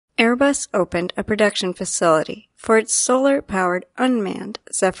Airbus opened a production facility for its solar-powered unmanned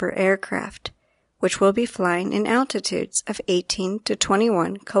Zephyr aircraft, which will be flying in altitudes of 18 to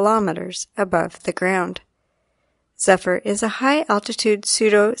 21 kilometers above the ground. Zephyr is a high-altitude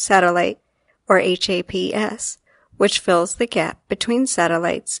pseudo-satellite, or HAPS, which fills the gap between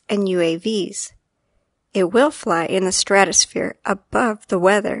satellites and UAVs. It will fly in the stratosphere above the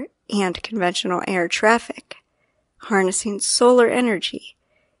weather and conventional air traffic, harnessing solar energy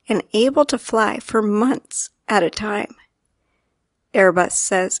and able to fly for months at a time. Airbus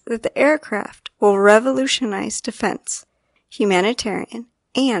says that the aircraft will revolutionize defense, humanitarian,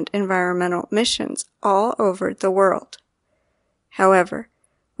 and environmental missions all over the world. However,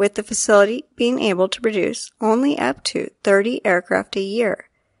 with the facility being able to produce only up to 30 aircraft a year,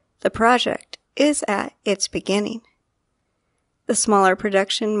 the project is at its beginning. The smaller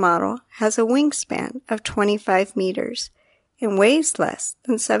production model has a wingspan of 25 meters and weighs less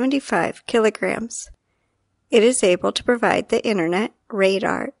than 75 kilograms. It is able to provide the internet,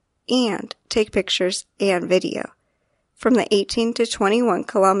 radar, and take pictures and video. From the 18 to 21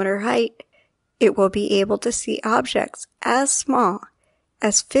 kilometer height, it will be able to see objects as small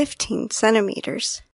as 15 centimeters.